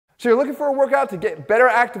So you're looking for a workout to get better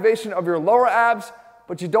activation of your lower abs,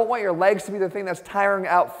 but you don't want your legs to be the thing that's tiring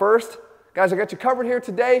out first. Guys, I got you covered here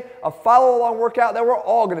today, a follow-along workout that we're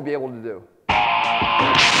all going to be able to do.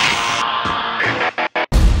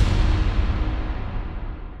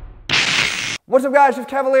 What's up guys, Jeff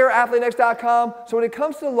Cavaliere, AthleteNext.com. So when it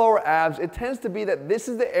comes to the lower abs, it tends to be that this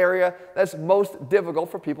is the area that's most difficult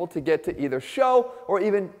for people to get to either show or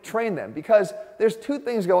even train them, because there's two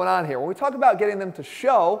things going on here. When we talk about getting them to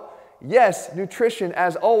show, yes, nutrition,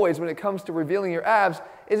 as always, when it comes to revealing your abs,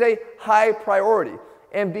 is a high priority.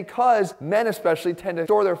 And because men especially tend to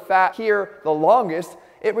store their fat here the longest,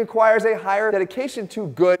 it requires a higher dedication to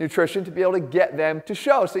good nutrition to be able to get them to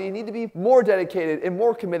show. So you need to be more dedicated and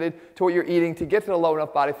more committed to what you're eating to get to the low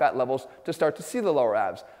enough body fat levels to start to see the lower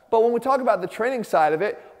abs. But when we talk about the training side of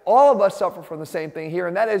it, all of us suffer from the same thing here,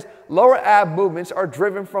 and that is lower ab movements are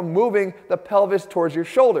driven from moving the pelvis towards your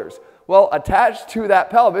shoulders. Well, attached to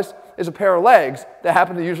that pelvis is a pair of legs that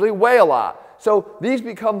happen to usually weigh a lot. So these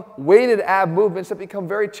become weighted ab movements that become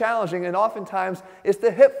very challenging, and oftentimes it's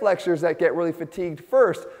the hip flexors that get really fatigued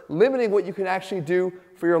first, limiting what you can actually do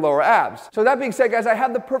for your lower abs. So that being said, guys, I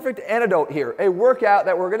have the perfect antidote here, a workout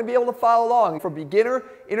that we're going to be able to follow along for beginner,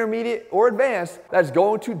 intermediate, or advanced that's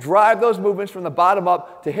going to drive those movements from the bottom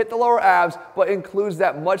up to hit the lower abs, but includes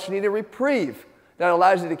that much needed reprieve that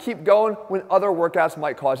allows you to keep going when other workouts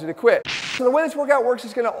might cause you to quit. So the way this workout works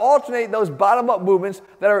is going to alternate those bottom-up movements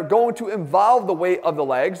that are going to involve the weight of the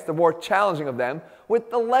legs, the more challenging of them, with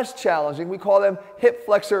the less challenging, we call them hip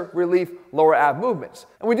flexor relief lower ab movements.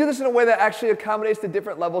 And we do this in a way that actually accommodates the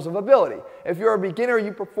different levels of ability. If you're a beginner,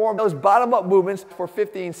 you perform those bottom-up movements for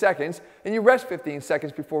 15 seconds, and you rest 15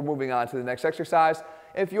 seconds before moving on to the next exercise.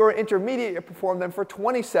 If you're intermediate, you perform them for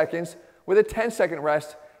 20 seconds with a 10-second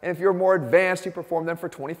rest. And if you're more advanced, you perform them for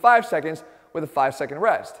 25 seconds with a 5-second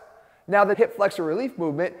rest. Now the hip flexor relief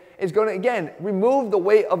movement is going to, again, remove the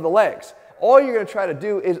weight of the legs. All you're going to try to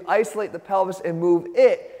do is isolate the pelvis and move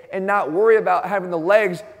it, and not worry about having the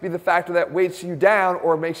legs be the factor that weights you down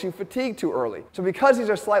or makes you fatigue too early. So because these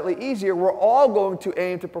are slightly easier, we're all going to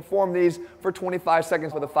aim to perform these for 25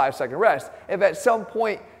 seconds with a 5-second rest. If at some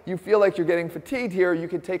point you feel like you're getting fatigued here, you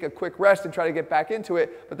can take a quick rest and try to get back into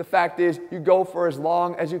it, but the fact is you go for as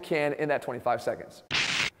long as you can in that 25 seconds.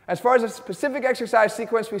 As far as a specific exercise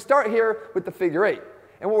sequence, we start here with the figure 8.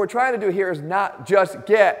 And what we're trying to do here is not just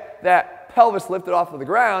get that pelvis lifted off of the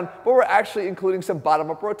ground, but we're actually including some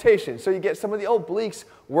bottom-up rotation. So you get some of the obliques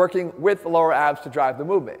working with the lower abs to drive the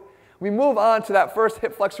movement. We move on to that first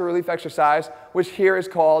hip flexor relief exercise, which here is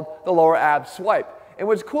called the lower ab swipe. And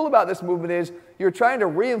what's cool about this movement is you're trying to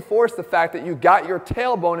reinforce the fact that you got your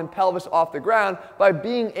tailbone and pelvis off the ground by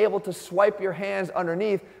being able to swipe your hands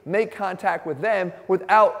underneath, make contact with them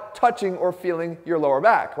without touching or feeling your lower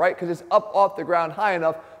back, right? Because it's up off the ground high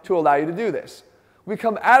enough to allow you to do this. We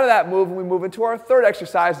come out of that move and we move into our third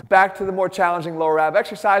exercise, back to the more challenging lower ab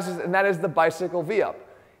exercises, and that is the bicycle V-up.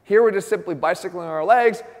 Here we're just simply bicycling our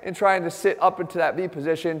legs and trying to sit up into that V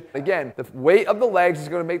position. Again, the weight of the legs is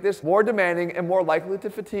going to make this more demanding and more likely to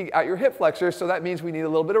fatigue out your hip flexors, so that means we need a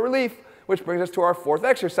little bit of relief, which brings us to our fourth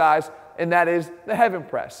exercise, and that is the heaven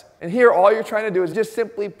press. And here all you're trying to do is just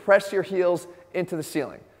simply press your heels into the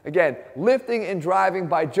ceiling. Again, lifting and driving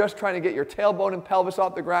by just trying to get your tailbone and pelvis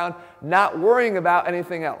off the ground, not worrying about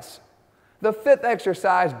anything else. The fifth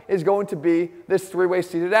exercise is going to be this three-way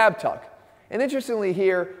seated ab tuck. And interestingly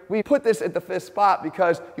here, we put this at the fifth spot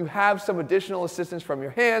because you have some additional assistance from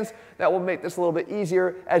your hands that will make this a little bit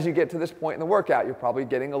easier as you get to this point in the workout. You're probably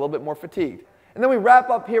getting a little bit more fatigued. And then we wrap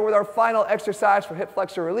up here with our final exercise for hip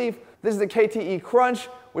flexor relief. This is the KTE crunch,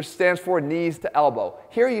 which stands for knees to elbow.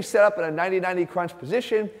 Here you set up in a 90-90 crunch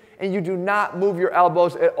position, and you do not move your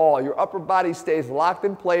elbows at all. Your upper body stays locked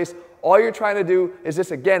in place. All you're trying to do is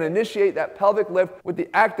just, again, initiate that pelvic lift with the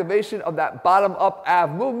activation of that bottom-up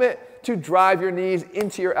ab movement to drive your knees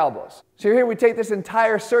into your elbows. So here we take this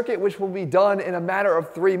entire circuit, which will be done in a matter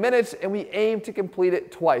of 3 minutes, and we aim to complete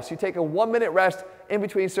it twice. You take a 1-minute rest in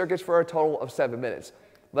between circuits for a total of 7 minutes.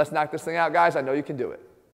 Let's knock this thing out, guys. I know you can do it.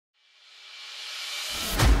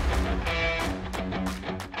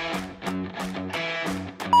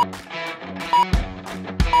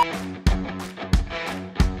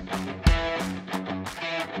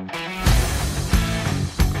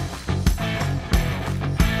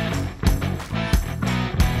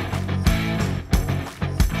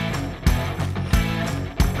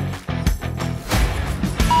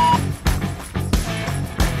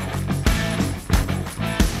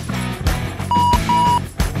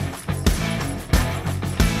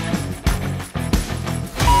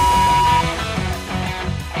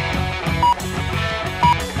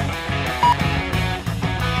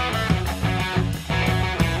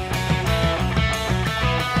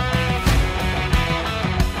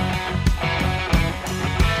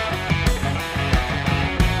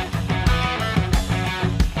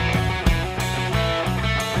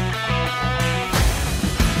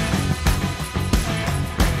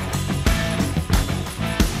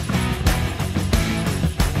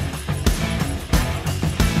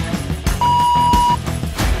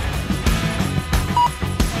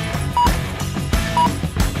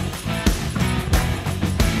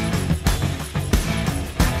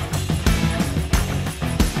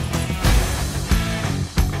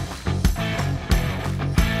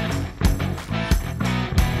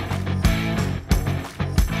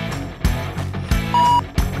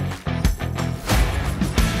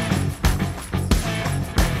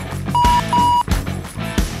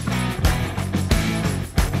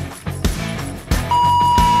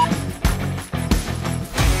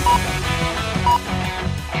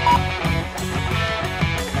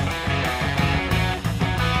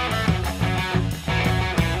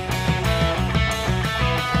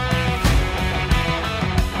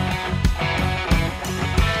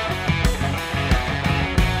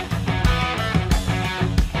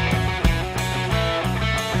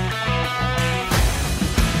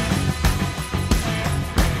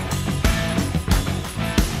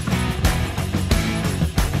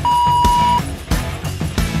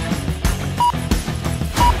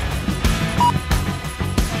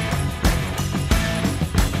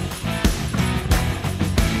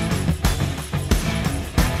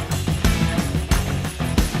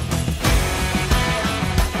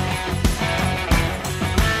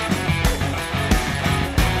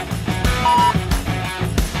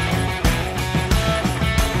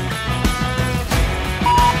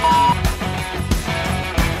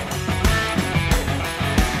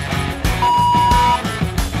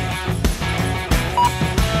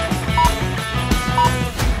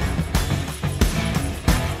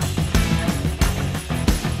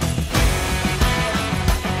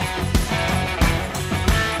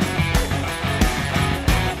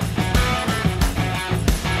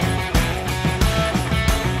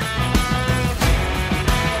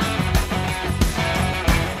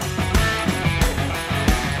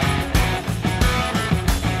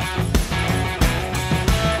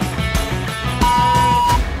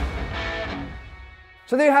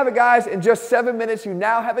 So there you have it, guys. In just 7 minutes, you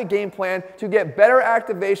now have a game plan to get better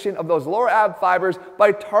activation of those lower ab fibers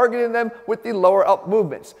by targeting them with the lower up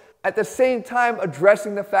movements. At the same time,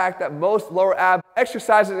 addressing the fact that most lower ab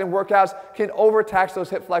exercises and workouts can overtax those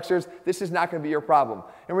hip flexors. This is not going to be your problem.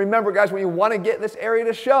 And remember, guys, when you want to get this area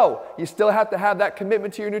to show, you still have to have that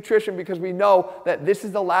commitment to your nutrition, because we know that this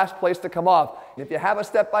is the last place to come off. And if you have a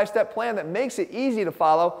step-by-step plan that makes it easy to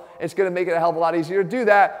follow, it's going to make it a hell of a lot easier to do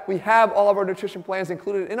that. We have all of our nutrition plans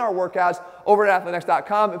included in our workouts over at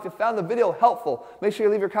athleanx.com. If you found the video helpful, make sure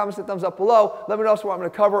you leave your comments and thumbs up below. Let me know what you want me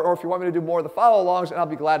to cover, or if you want me to do more of the follow-alongs, and I'll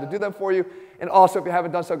be glad to do them for you. And also, if you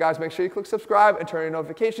haven't done so, guys, make sure you click subscribe and turn on your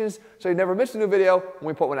notifications so you never miss a new video when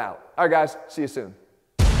we put one out. All right, guys, see you soon.